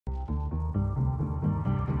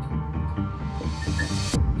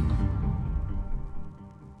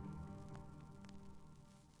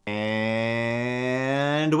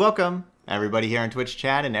welcome everybody here on Twitch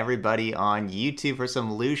chat and everybody on YouTube for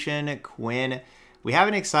some Lucian Quinn. We have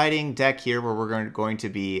an exciting deck here where we're going to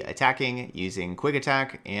be attacking using Quick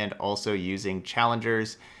Attack and also using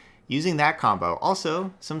Challengers, using that combo.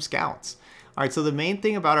 Also, some Scouts. All right, so the main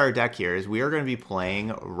thing about our deck here is we are going to be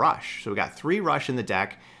playing Rush. So we got 3 Rush in the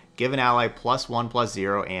deck, give an ally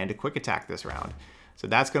 +1/+0 and a Quick Attack this round. So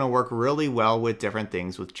that's going to work really well with different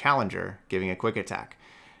things with Challenger, giving a Quick Attack.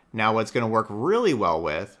 Now what's going to work really well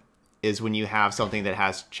with is when you have something that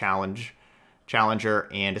has Challenger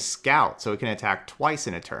and a Scout, so it can attack twice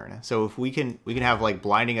in a turn. So if we can have like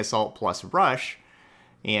Blinding Assault plus Rush,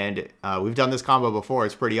 and we've done this combo before,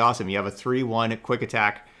 it's pretty awesome. You have a 3/1 Quick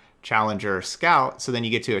Attack Challenger Scout, so then you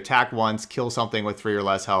get to attack once, kill something with 3 or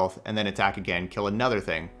less health, and then attack again, kill another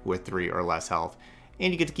thing with 3 or less health.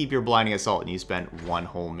 And you get to keep your Blinding Assault, and you spent 1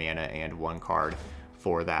 whole mana and 1 card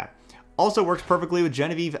for that. Also works perfectly with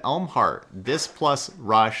Genevieve Elmhart. This plus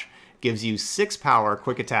Rush gives you 6 power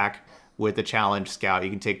Quick Attack with the Challenge Scout.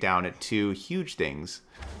 You can take down 2 huge things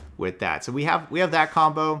with that. So we have that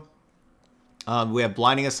combo. We have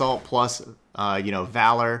Blinding Assault plus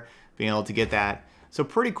Valor, being able to get that. So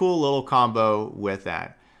pretty cool little combo with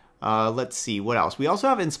that. Let's see what else. We also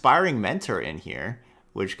have Inspiring Mentor in here,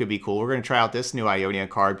 which could be cool. We're going to try out this new Ionia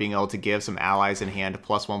card, being able to give some allies in hand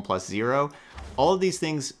 +1/+0. All of these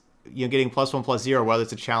things, getting +1/+0, whether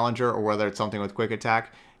it's a Challenger or whether it's something with Quick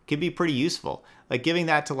Attack, can be pretty useful. Like giving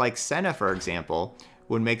that to like Senna, for example,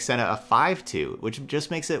 would make Senna a 5/2, which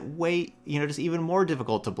just makes it way, just even more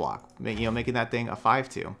difficult to block. Making that thing a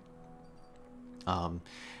 5/2.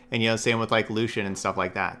 And same with like Lucian and stuff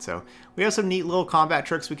like that. So we have some neat little combat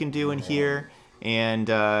tricks we can do in here. And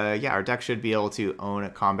yeah, our deck should be able to own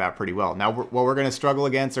combat pretty well. Now, what we're going to struggle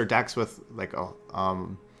against are decks with like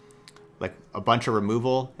a bunch of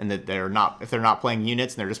removal, and that if they're not playing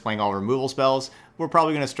units and they're just playing all removal spells, we're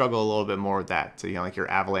probably going to struggle a little bit more with that. So like your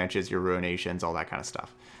Avalanches, your Ruinations, all that kind of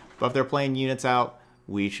stuff. But if they're playing units out,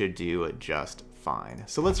 we should do just fine.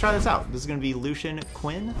 So let's try this out. This is going to be Lucian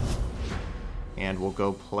Quinn, and we'll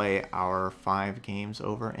go play our 5 games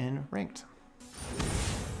over in Ranked.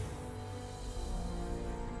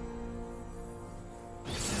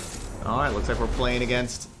 Alright, looks like we're playing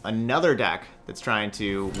against another deck that's trying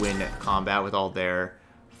to win combat with all their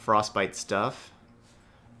Frostbite stuff.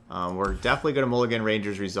 We're definitely going to mulligan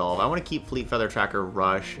Ranger's Resolve. I want to keep Fleet Feather Tracker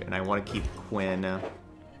Rush, and I want to keep Quinn.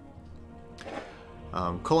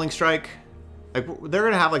 Culling Strike, they're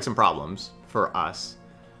going to have like some problems for us,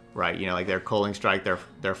 right? Like their Culling Strike,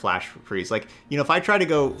 their Flash Freeze. Like, if I try to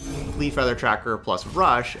go Fleet Feather Tracker plus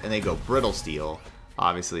Rush, and they go Brittle Steel,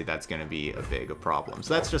 obviously that's going to be a big problem.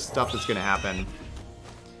 So that's just stuff that's going to happen.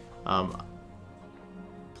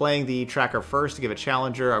 Playing the Tracker first to give a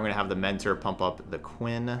Challenger, I'm going to have the Mentor pump up the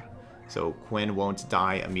Quinn, so Quinn won't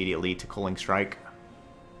die immediately to Culling Strike.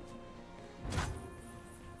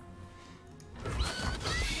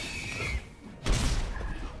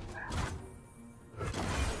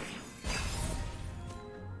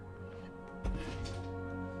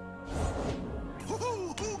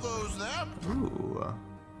 Ooh.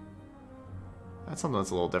 That's something that's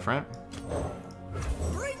a little different.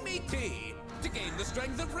 Bring me tea to gain the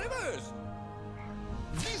strength of rivers.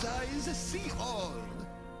 Visa is a sea all.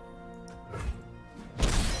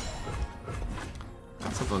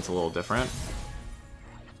 That's something that's a little different.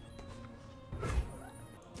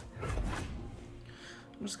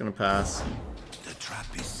 I'm just gonna pass. The trap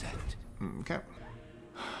is set. Okay.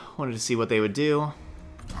 Wanted to see what they would do.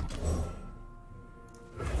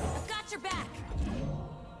 Got your back.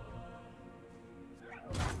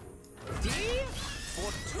 Tea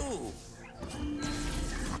for 2.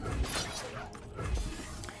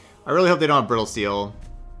 I really hope they don't have Brittle Steel.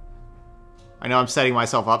 I know I'm setting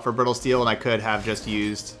myself up for Brittle Steel, and I could have just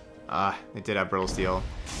used... they did have Brittle Steel.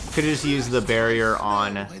 Could have just used the barrier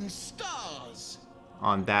on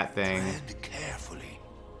that thing. Tread carefully.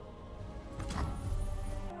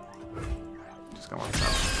 Just gonna watch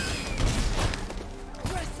that.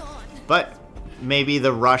 But maybe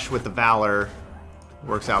the Rush with the Valor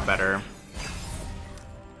works out better.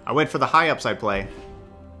 I went for the high upside play.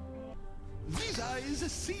 Visa is a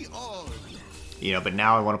sea all. But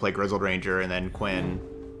now I want to play Grizzled Ranger and then Quinn.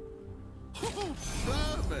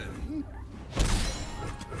 Vermin.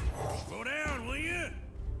 Slow down, will you?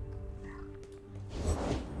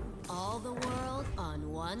 All the world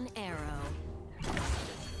on one arrow.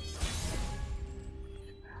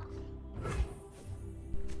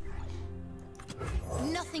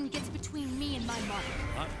 Nothing gets between me and my mark.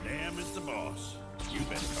 Hot damn is the boss. You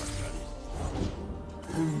better start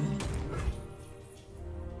running.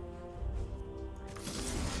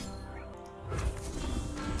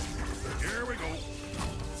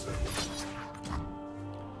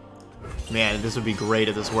 Man, this would be great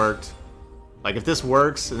if this worked. Like, if this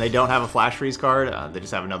works and they don't have a Flash Freeze card, they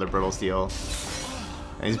just have another Brittle Steel.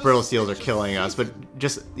 And these Brittle Steels are killing us, but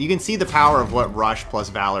just, you can see the power of what Rush plus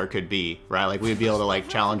Valor could be, right? Like, we'd be able to, like,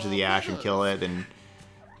 challenge the Ashe and kill it, and,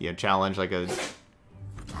 you know, challenge, like, a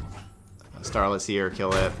Starlit Seer,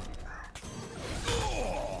 kill it.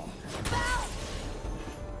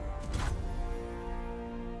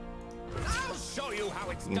 I'll show you how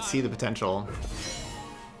it's You can done. see the potential.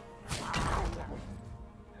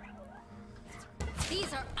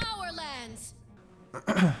 These are our lands.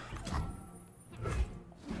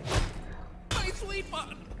 My sweet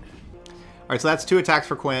button. Alright, so that's 2 attacks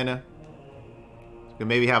for Quinn. We can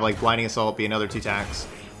maybe have, like, Blinding Assault be another 2 attacks.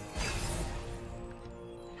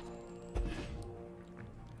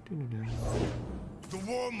 The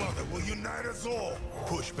War Mother will unite us all.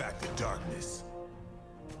 Push back the darkness.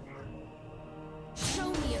 Show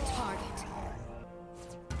me a target.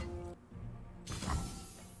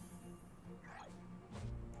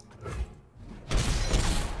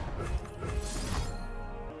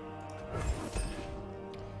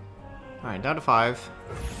 Alright, down to 5.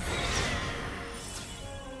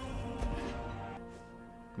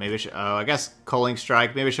 Maybe I should, oh, I guess Culling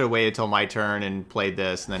Strike. Maybe I should have waited till my turn and played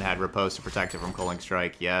this and then had Riposte to protect it from Culling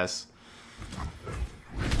Strike. Yes.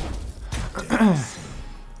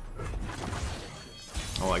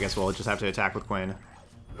 Oh, I guess we'll just have to attack with Quinn.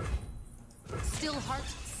 Still heart,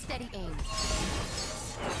 steady aim.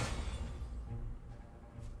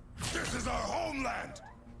 This is our homeland.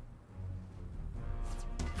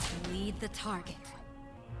 Lead the target.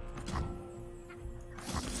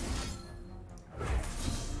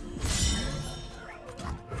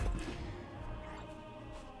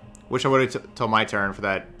 Wish I would have till my turn for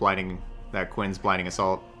that Quinn's Blinding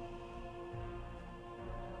Assault.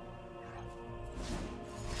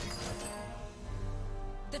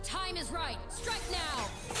 The time is right. Strike now.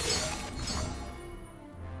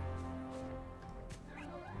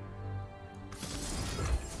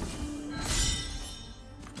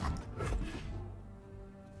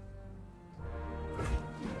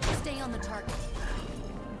 Stay on the target.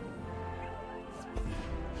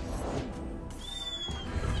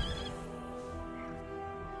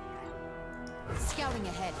 Scouting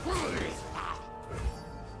ahead.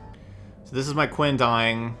 So this is my Quinn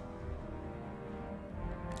dying.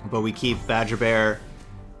 But we keep Badger Bear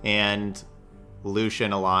and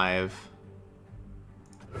Lucian alive.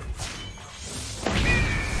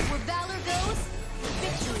 Where valor goes,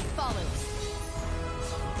 victory follows.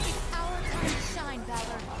 It's our time to shine,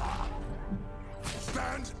 Valor.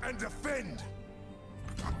 Stand and defend.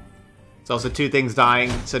 It's also 2 things dying,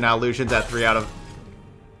 so now Lucian's at 3 out of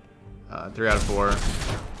 4.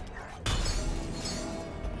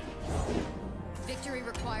 Victory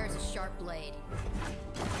requires a sharp blade.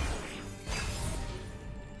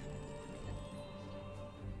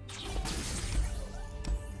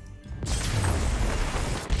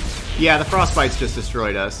 Yeah, the Frostbite's just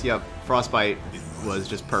destroyed us. Yep, Frostbite was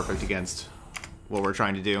just perfect against what we're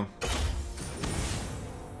trying to do.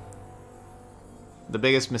 The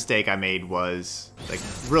biggest mistake I made was, like,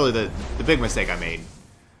 really the big mistake I made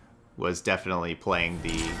was definitely playing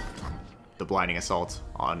the Blinding Assault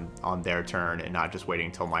on their turn and not just waiting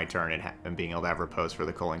until my turn and being able to have Riposte for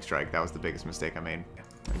the Culling Strike. That was the biggest mistake I made.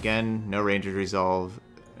 Again, no Ranger's Resolve.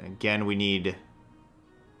 Again, we need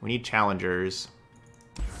challengers.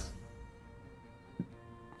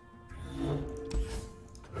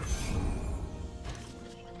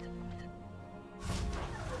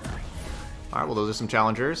 Alright, well, those are some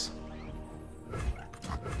challengers.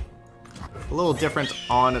 A little different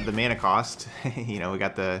on the mana cost. You know, we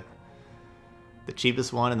got the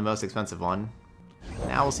cheapest one and the most expensive one.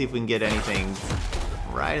 Now we'll see if we can get anything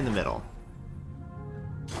right in the middle.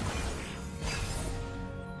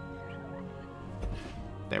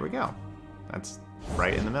 There we go. That's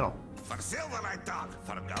right in the middle. For silver I talk,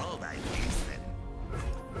 for gold I listen.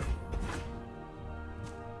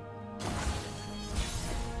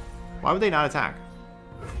 Why would they not attack?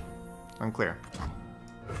 Unclear.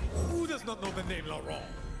 Who does not know the name Laurent?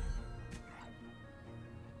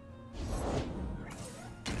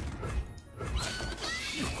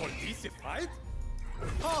 You call this a fight?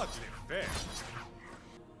 Hardly fair.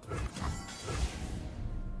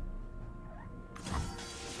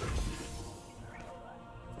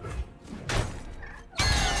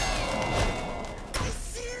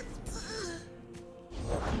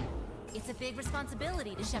 It's a big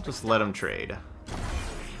responsibility to shepherd. Just let them trade.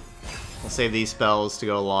 We'll save these spells to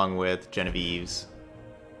go along with Genevieve's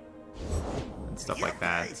and stuff like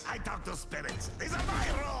that. I talk to spirits. These are my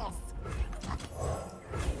rules.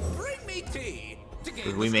 Bring me tea to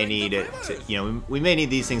gain We the may strength need of it to, rivers. you know, we may need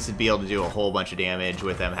these things to be able to do a whole bunch of damage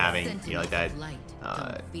with them having, you know, like that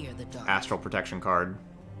astral protection card.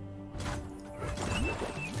 We're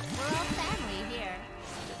all family here.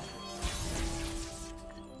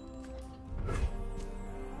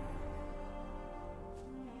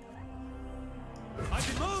 I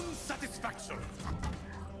demand satisfaction.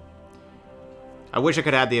 I wish I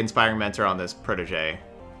could add the Inspiring Mentor on this Protege.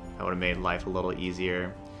 That would have made life a little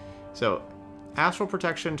easier. So, Astral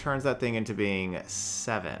Protection turns that thing into being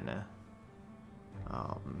 7.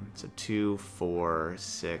 So 2, 4,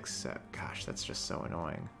 6, 7. Gosh, that's just so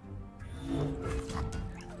annoying.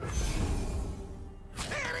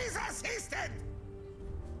 There is assistant.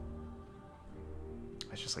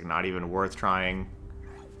 It's just like not even worth trying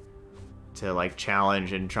to like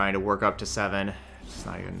challenge and trying to work up to 7. It's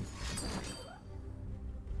not even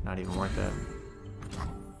worth it.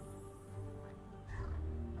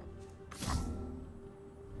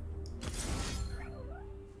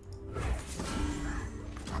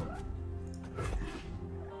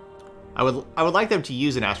 I would like them to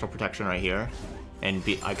use an Astral Protection right here, and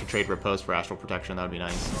I could trade Riposte for Astral Protection. That would be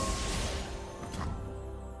nice.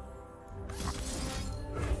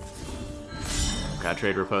 Gotta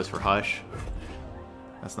trade Riposte for Hush.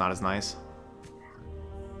 That's not as nice.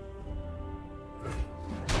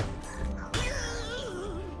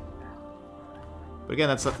 But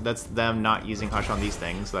again, that's them not using Hush on these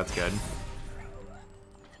things, so that's good.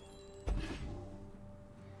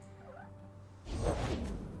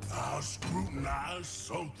 I'll scrutinize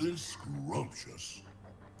something scrumptious.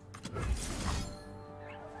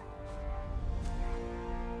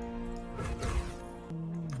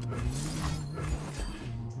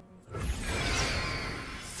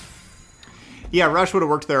 Yeah, Rush would have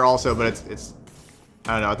worked there also, but it's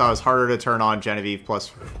I don't know. I thought it was harder to turn on Genevieve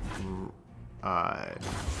plus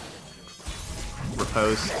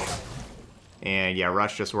Riposte, and yeah,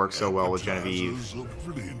 Rush just works so well with Genevieve. The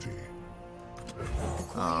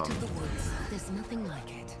quiet of the woods. There's nothing like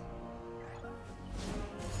it.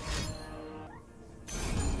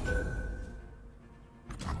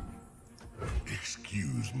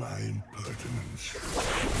 Excuse my impertinence.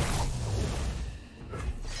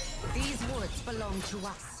 These woods belong to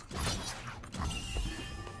us.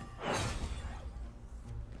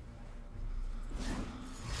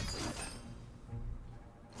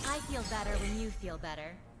 I feel better when you feel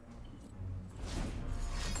better.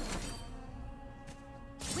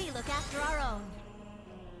 We look after our own.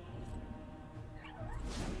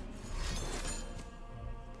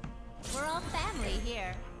 We're all family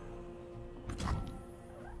here.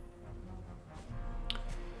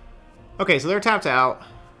 Okay, so they're tapped out.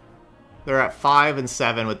 They're at 5 and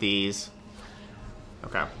 7 with these.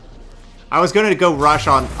 Okay. I was gonna go rush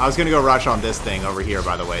on this thing over here,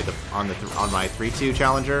 by the way, on my 3-2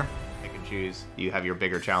 challenger. I can choose. You have your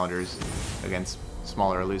bigger challengers against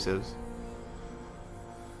smaller elusives.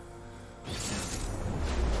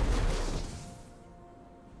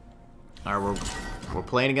 Alright, we're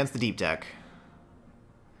playing against the deep deck.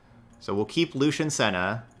 So we'll keep Lucian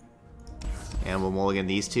Senna. And we'll mulligan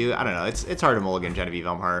these two. I don't know, it's hard to mulligan Genevieve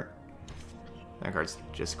Elmhart. That card's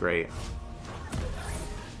just great.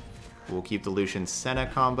 We'll keep the Lucian Senna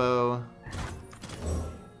combo.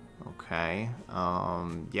 Okay.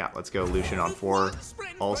 Yeah, let's go Lucian on 4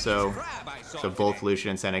 also. So both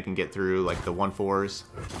Lucian and Senna can get through like the 1/4s.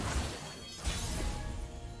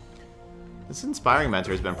 This Inspiring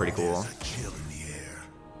Mentor has been pretty cool. There's a chill in the air.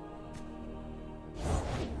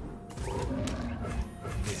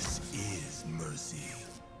 This is mercy.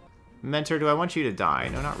 Mentor, do I want you to die?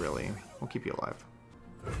 No, not really. We'll keep you alive.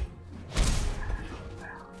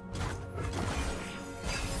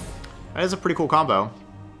 That is a pretty cool combo.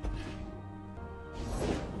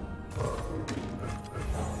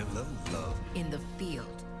 Hello, love. In the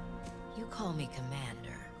field, you call me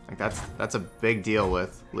commander. Like that's a big deal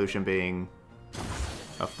with Lucian being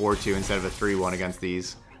a 4-2 instead of a 3-1 against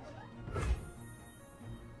these.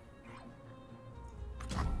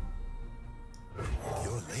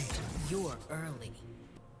 You're late. You're early.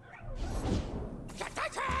 Eat the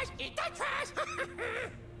trash! Eat the trash!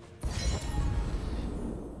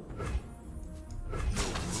 No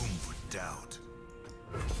room for doubt.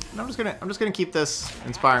 And I'm just gonna keep this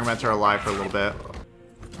Inspiring Mentor alive for a little bit.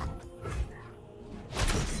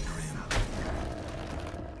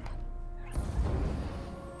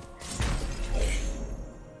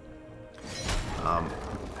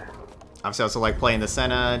 Obviously, I also like playing the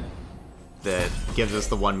Senna that gives us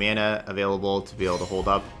the 1 mana available to be able to hold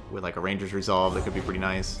up with like a Ranger's Resolve. That could be pretty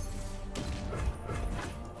nice.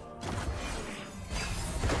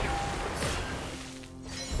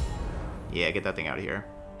 Yeah, get that thing out of here.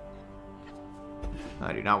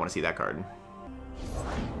 I do not want to see that card.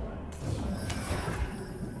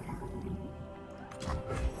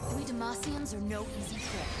 We Demacians are no easy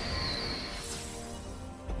trick.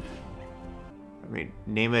 I mean,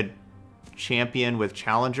 name a champion with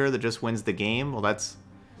challenger that just wins the game. Well, that's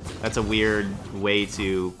a weird way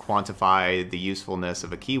to quantify the usefulness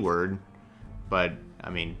of a keyword. But I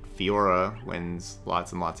mean, Fiora wins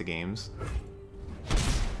lots and lots of games.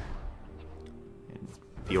 And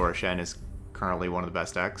Fiora Shen is currently one of the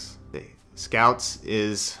best decks. Scouts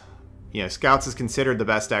is, you know, Scouts is considered the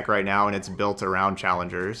best deck right now, and it's built around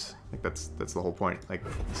challengers. Like that's the whole point. Like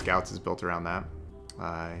Scouts is built around that.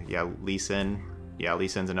 Yeah, Lee Sin. Yeah, Lee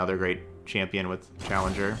Sin's another great champion with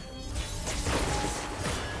challenger.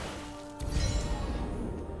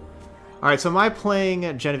 All right, so am I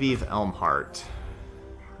playing Genevieve Elmhart?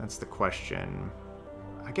 That's the question.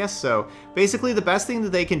 I guess so. Basically, the best thing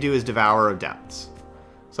that they can do is Devour of Depths.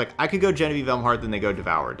 It's like, I could go Genevieve Elmhart, then they go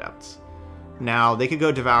Devour Depths. Now, they could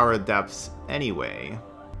go Devour Depths anyway.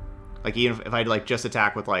 Like, even if I'd, like, just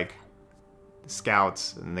attack with, like,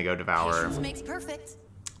 Scouts, and they go Devour. Patience makes perfect.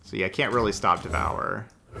 So, yeah, I can't really stop Devour.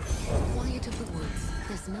 Quiet of the woods.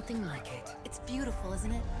 There's nothing like it. It's beautiful,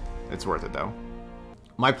 isn't it? It's worth it, though.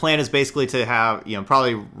 My plan is basically to have, you know,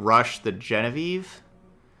 probably rush the Genevieve.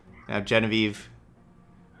 Have Genevieve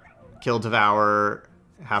kill Devour,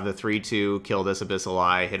 have the 3-2, kill this Abyssal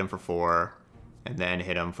Eye, hit him for 4, and then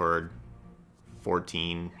hit him for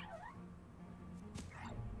 14,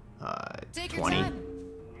 Take your 20. time.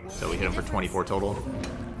 So we hit him for 24 total.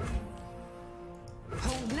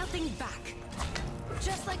 Hold nothing back.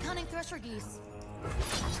 Just like hunting thresher geese.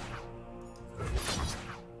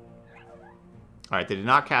 Alright, they did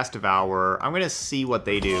not cast Devour. I'm going to see what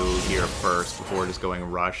they do here first before just going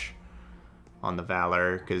Rush on the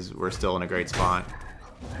Valor, because we're still in a great spot.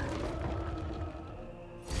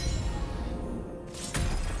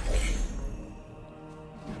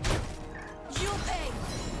 You'll pay.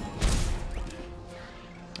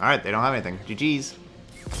 Alright, they don't have anything. GG's.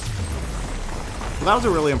 Well, that was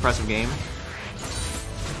a really impressive game.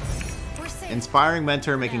 We're safe. Inspiring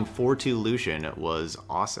Mentor making 4-2 Lucian was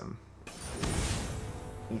awesome.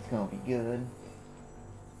 He's gonna be good.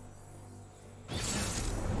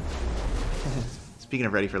 Speaking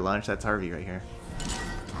of ready for lunch, that's Harvey right here.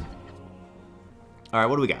 Alright,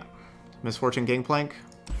 what do we got? Misfortune Gangplank.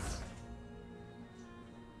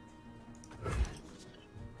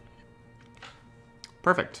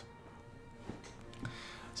 Perfect.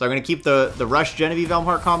 So I'm going to keep the Rush Genevieve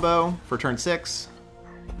Elmhart combo for turn 6.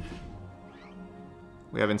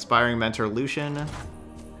 We have Inspiring Mentor Lucian. There's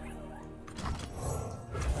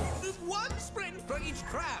one sprint for each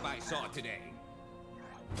crab I saw today.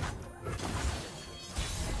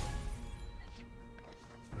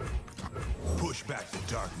 Push back the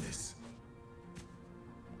darkness.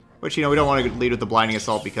 Which, you know, we don't want to lead with the Blinding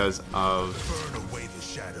Assault because of... Burn away the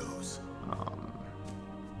shadows.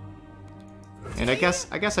 And I guess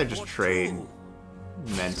I just trade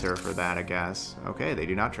Mentor for that, I guess. Okay, they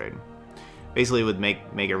do not trade. Basically, it would make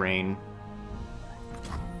it rain.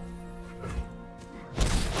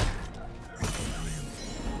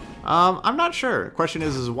 I'm not sure. Question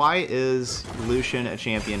is why is Lucian a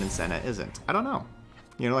champion and Senna isn't? I don't know.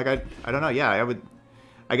 You know, like, I don't know. Yeah,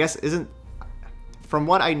 I guess isn't... From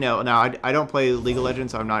what I know... Now, I don't play League of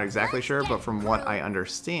Legends, so I'm not exactly sure, but from what I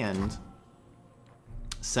understand...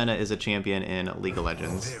 Senna is a champion in League of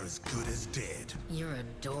Legends. They're as good as dead. You're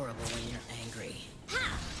adorable when you're angry.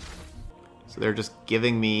 So they're just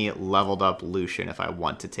giving me leveled up Lucian if I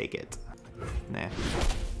want to take it. Nah.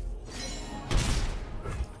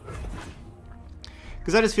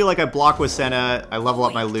 Because I just feel like I block with Senna, I level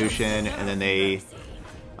up my Lucian, and then they...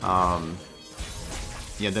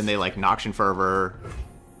 yeah, then they like Noxian Fervor,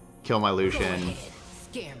 kill my Lucian,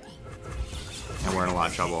 Scare me. and we're in a lot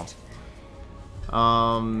of trouble.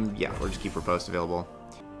 Yeah, we'll just keep Riposte available.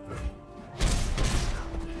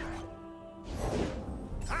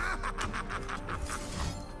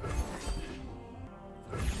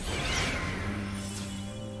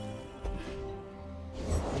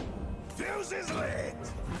 Fuse is lit.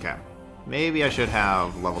 Okay. Maybe I should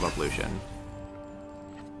have leveled up Lucian.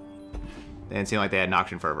 They didn't seem like they had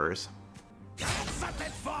Noxian Fervors. Got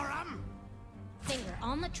something for him? Finger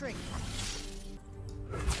on the trigger.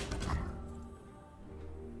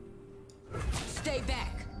 Stay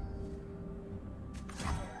back.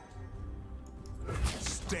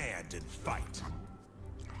 Stand and fight.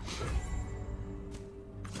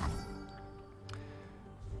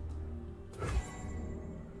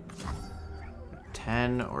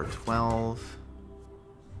 $10 or $12.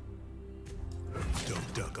 Don't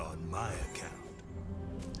duck on my account.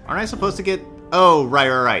 Aren't I supposed to get... Oh,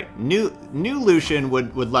 right. New Lucian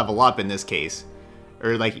would level up in this case.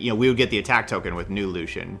 Or, like, you know, we would get the attack token with new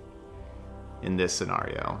Lucian in this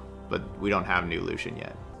scenario. But we don't have new Lucian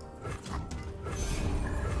yet.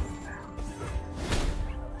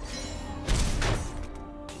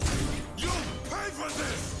 You'll pay for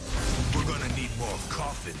this! We're gonna need more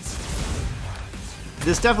coffins.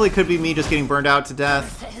 This definitely could be me just getting burned out to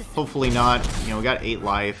death. Hopefully not. You know, we got 8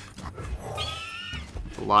 life.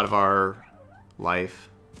 A lot of our life.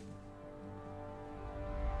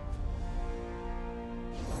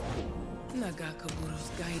 Nagakaburu's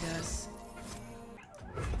guide us.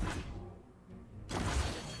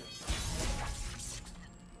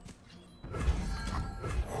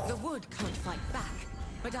 The wood can't fight back,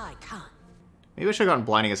 but I can. Maybe I should have gotten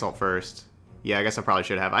Blinding Assault first. Yeah, I guess I probably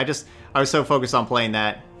should have. I was so focused on playing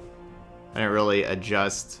that, I didn't really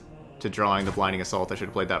adjust to drawing the Blinding Assault. I should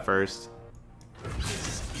have played that first.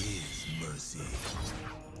 This is mercy.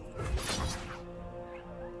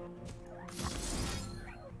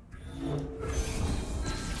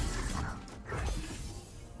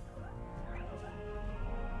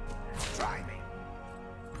 Try me.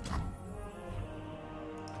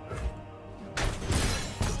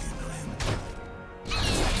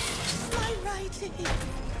 My writing.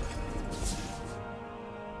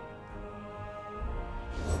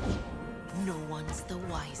 No one's the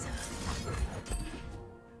wiser.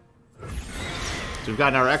 So we've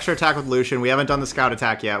gotten our extra attack with Lucian. We haven't done the scout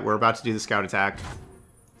attack yet. We're about to do the scout attack.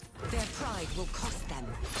 Their pride will cost them.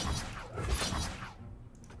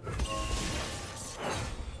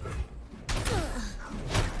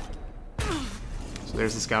 So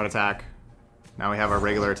there's the scout attack. Now we have our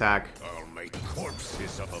regular attack. I'll make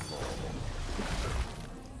corpses of them all.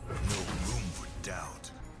 No room for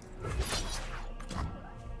doubt.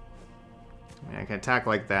 I can attack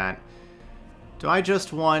like that. Do I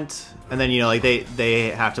just want... And then, you know, like, they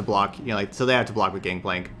have to block, you know, like, so they have to block with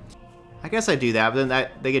Gangplank. I guess I do that, but then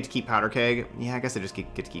they get to keep Powder Keg. Yeah, I guess they just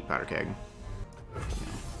get to keep Powder Keg.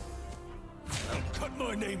 I'll cut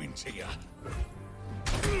my name into you.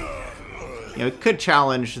 You know, it could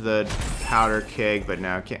challenge the Powder Keg, but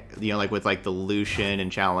no, can't, you know, like with like the Lucian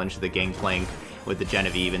and challenge the Gangplank with the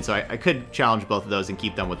Genevieve. And so I could challenge both of those and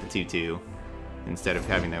keep them with the 2-2 instead of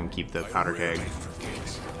having them keep the Powder Keg.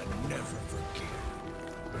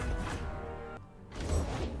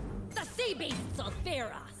 The sea beasts will fear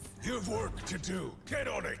us. You've work to do. Get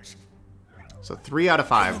on it. So 3 out of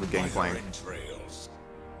 5 with Gangplank.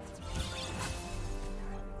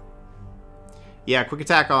 Yeah, quick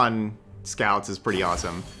attack on scouts is pretty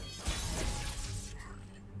awesome.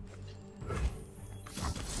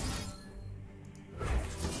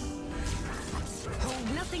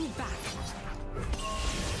 Hold nothing back.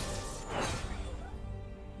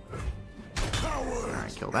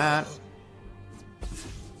 Alright, kill that.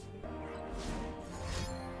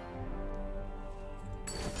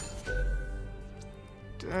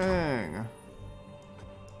 Dang.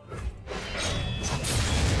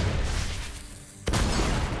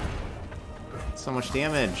 So much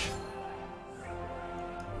damage.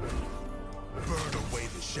 Burn away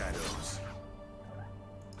the shadows.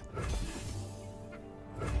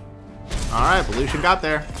 Alright, Lucian got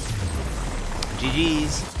there.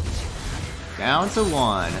 GG's. Down to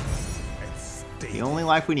 1. The only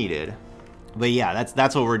life we needed. But yeah,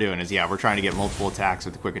 that's what we're doing is, yeah, we're trying to get multiple attacks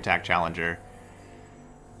with the quick attack challenger.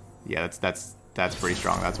 Yeah, that's pretty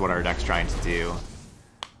strong. That's what our deck's trying to do.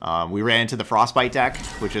 We ran into the Frostbite deck,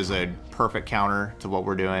 which is a perfect counter to what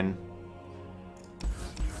we're doing.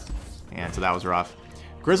 And so that was rough.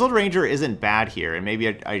 Grizzled Ranger isn't bad here, and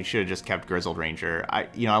maybe I should have just kept Grizzled Ranger. I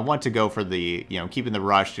want to go for the, keeping the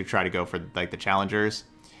rush to try to go for like the challengers.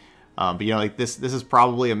 But like this is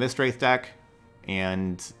probably a Mistwraith deck,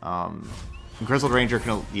 and Grizzled Ranger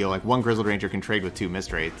can, like one Grizzled Ranger can trade with 2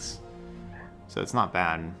 Mistwraiths, so it's not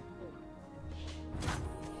bad.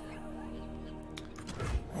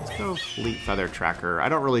 Let's go Fleet Feather Tracker. I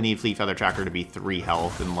don't really need Fleet Feather Tracker to be 3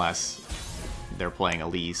 health unless they're playing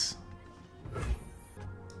Elise.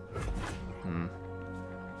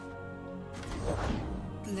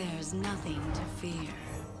 There's nothing to fear.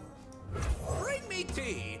 Bring me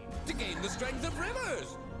tea to gain the strength of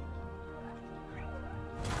rivers.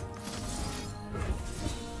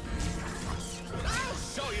 I'll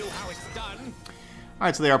show you how it's done.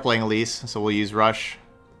 Alright, so they are playing Elise, so we'll use Rush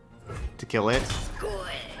to kill it.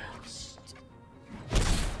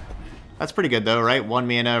 That's pretty good though, right? 1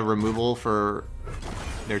 mana removal for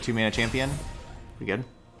their 2 mana champion. Pretty good.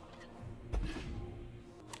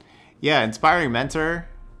 Yeah, Inspiring Mentor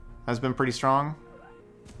has been pretty strong.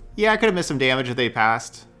 Yeah, I could have missed some damage if they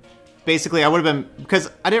passed. Basically, I would have been,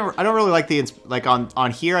 because I don't really like the, like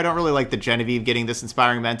on here, I don't really like the Genevieve getting this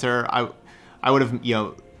Inspiring Mentor. I would have, you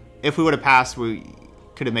know, if we would have passed, we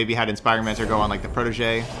could have maybe had Inspiring Mentor go on like the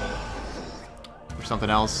Protege or something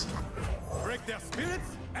else. Break their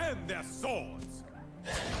spirits and their swords.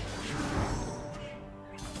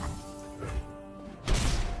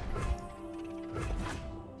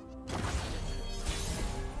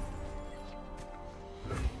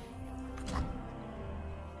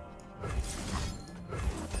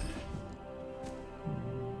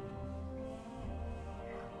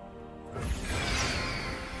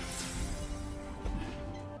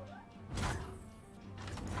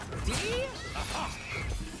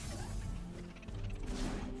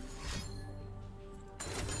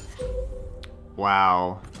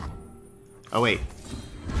 Wow. Oh wait.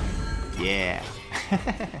 Yeah.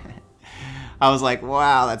 I was like,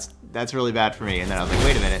 wow, that's really bad for me. And then I was like,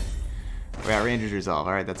 wait a minute. We're at Ranger's Resolve.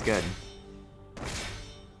 Alright, that's good.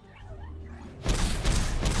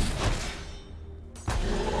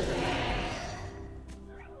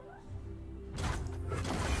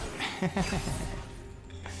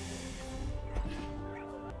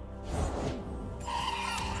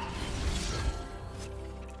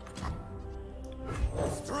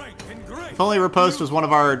 If only Riposte was one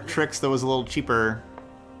of our tricks that was a little cheaper.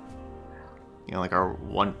 You know, like our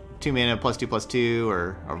 2 mana +2/+2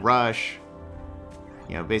 or a rush.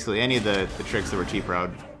 You know, basically any of the tricks that were cheaper, I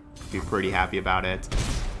would be pretty happy about it.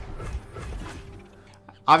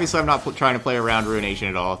 Obviously, I'm not trying to play around Ruination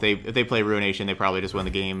at all. If they play Ruination, they probably just win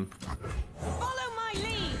the game. Follow my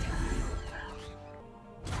lead.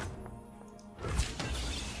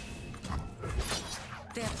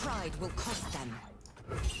 Their pride will cost them.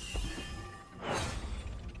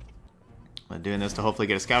 I'm doing this to hopefully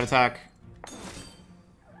get a scout attack.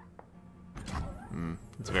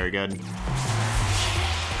 It's very good.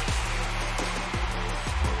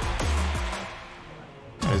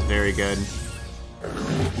 That is very good.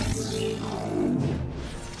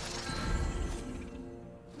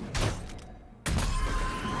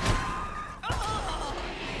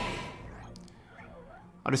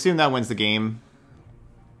 I'd assume that wins the game.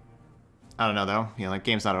 I don't know though. You know, like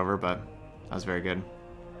game's not over, but that was very good.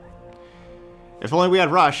 If only we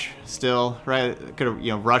had Rush still, right? Could have,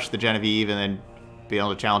 you know, rushed the Genevieve and then be able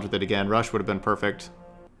to challenge with it again. Rush would have been perfect.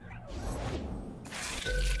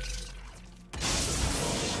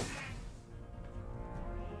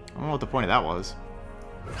 I don't know what the point of that was.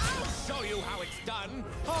 I'll show you how it's done.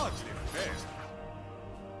 Hardly fair.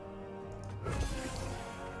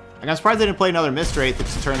 Like, I'm surprised they didn't play another Mistrate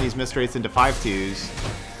to turn these Mistrates into 5/2s.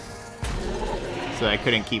 So that I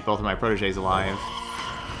couldn't keep both of my Proteges alive.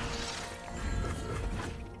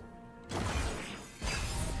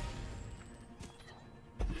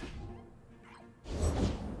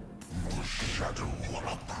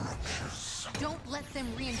 Don't let them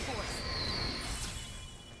reinforce.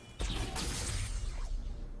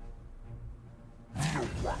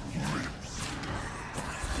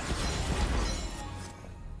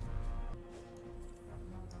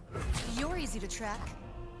 You're easy to track.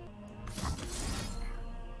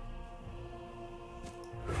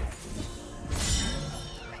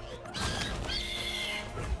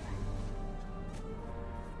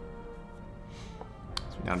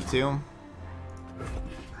 So we're down to 2.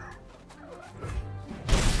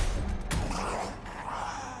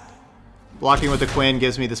 Blocking with the Quinn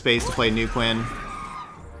gives me the space to play new Quinn.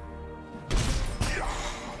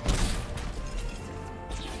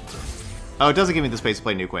 Oh, it doesn't give me the space to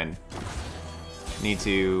play new Quinn. Need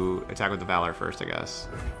to attack with the Valor first, I guess.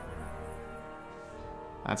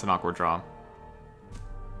 That's an awkward draw.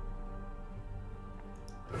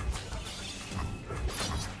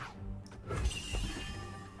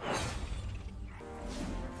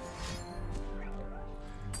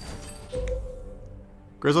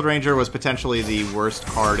 Grizzled Ranger was potentially the worst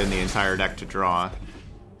card in the entire deck to draw.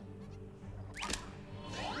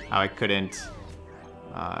 How I couldn't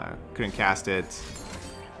cast it.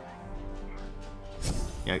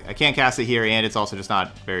 Yeah, I can't cast it here, and it's also just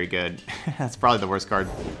not very good. That's probably the worst card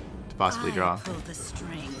to possibly draw. Pull the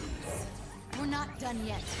strings. We're not done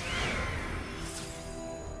yet.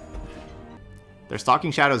 Their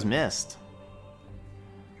Stalking Shadows missed.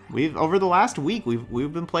 Over the last week,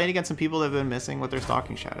 we've been playing against some people that have been missing with their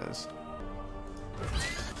Stalking Shadows.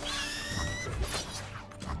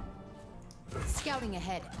 Scouting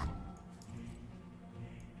ahead.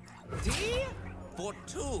 D for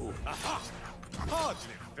 2. Aha!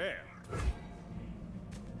 Hardly fair.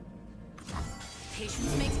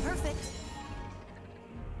 Patience makes perfect.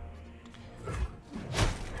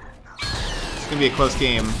 gonna be a close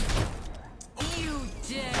game. You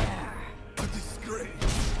dare! A disgrace.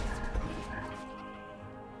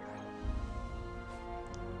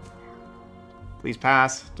 Please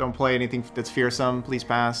pass. Don't play anything that's fearsome. Please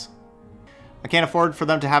pass. I can't afford for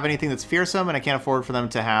them to have anything that's fearsome, and I can't afford for them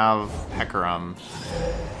to have Hecarim.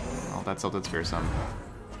 Oh, that's something that's fearsome.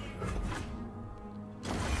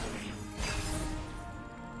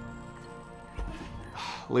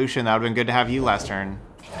 Lucian, that would have been good to have you last turn.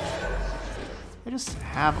 I just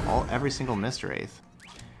have every single Mist Wraith.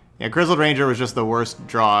 Yeah, Grizzled Ranger was just the worst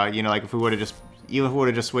draw. You know, like if we would have just, even if we would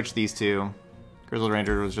have just switched these two, Grizzled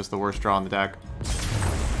Ranger was just the worst draw in the deck.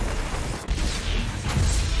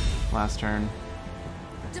 Last turn.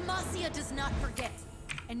 Demacia does not forget,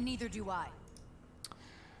 and neither do I.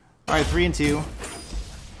 All right, 3 and 2.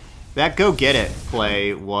 That go get it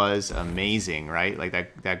play was amazing, right? Like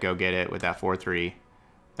that go get it with that 4-3.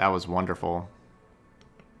 That was wonderful.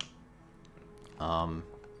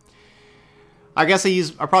 I guess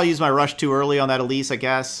I probably used my rush too early on that Elise, I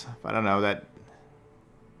guess. I don't know, that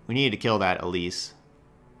we needed to kill that Elise.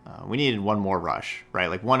 We needed one more rush, right?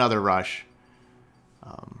 Like one other rush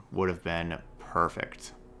would have been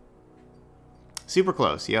perfect. Super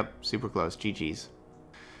close. Yep, super close. GG's.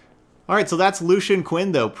 All right, so that's Lucian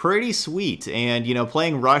Quinn, though. Pretty sweet. And, you know,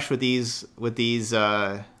 playing rush with these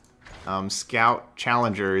scout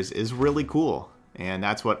challengers is really cool. And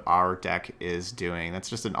that's what our deck is doing. That's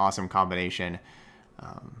just an awesome combination.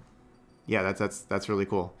 Yeah, that's really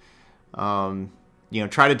cool. You know,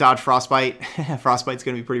 try to dodge Frostbite. Frostbite's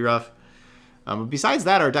going to be pretty rough. But besides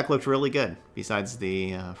that, our deck looked really good, besides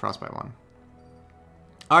the Frostbite one.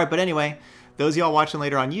 All right, but anyway, those of y'all watching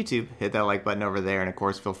later on YouTube, hit that like button over there. And, of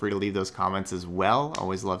course, feel free to leave those comments as well.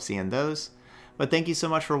 Always love seeing those. But thank you so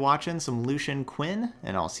much for watching some Lucian Quinn,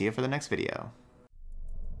 and I'll see you for the next video.